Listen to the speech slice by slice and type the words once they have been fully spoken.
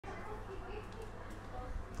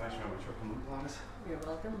Thanks very much for coming, Gladys. You're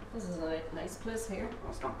welcome. This is a nice place here. Oh,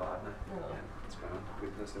 it's not bad now. No. Yeah, it's grand.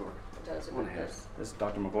 Good place to work. It does a good place. This is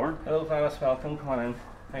Dr. McGoran. Hello Gladys, welcome. Come on in.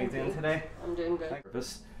 How are you doing today? I'm doing good.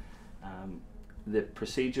 The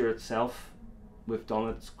procedure itself, we've done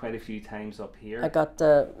it quite a few times up here. I got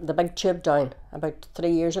the big tube down about 3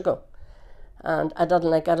 years ago, and I didn't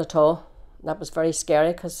like it at all. That was very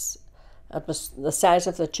scary because it was the size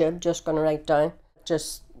of the tube just going right down.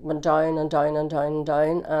 Just went down and down and down and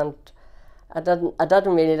down, and I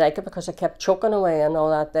didn't really like it because I kept choking away and all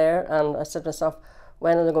that there, and I said to myself,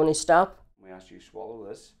 when are they going to stop? We ask you to swallow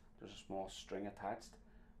this. There's a small string attached.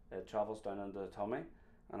 It travels down into the tummy,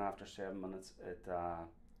 and after 7 minutes it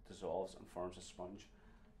dissolves and forms a sponge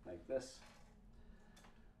like this.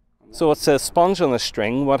 So it's a sponge on a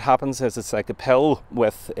string. What happens is it's like a pill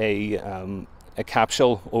with a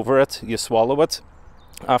capsule over it. You swallow it.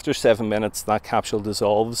 After 7 minutes that capsule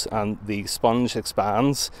dissolves and the sponge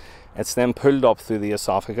expands. It's then pulled up through the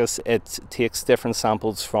esophagus. It takes different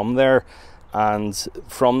samples from there, and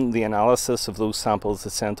from the analysis of those samples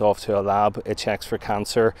it's sent off to a lab. It checks for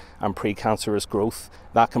cancer and precancerous growth.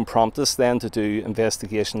 That can prompt us then to do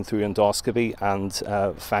investigation through endoscopy and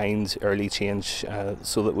find early change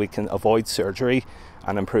so that we can avoid surgery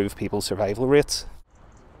and improve people's survival rates.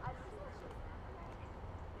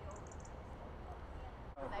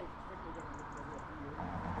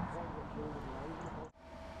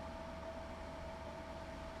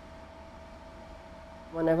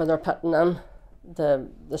 Whenever they're putting in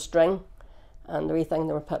the string and the wee thing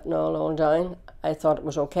they were putting all down, I thought it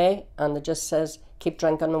was okay, and it just says keep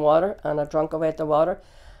drinking the water, and I drank away the water,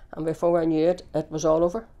 and before I knew it, it was all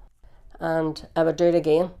over. And I would do it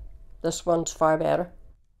again. This one's far better.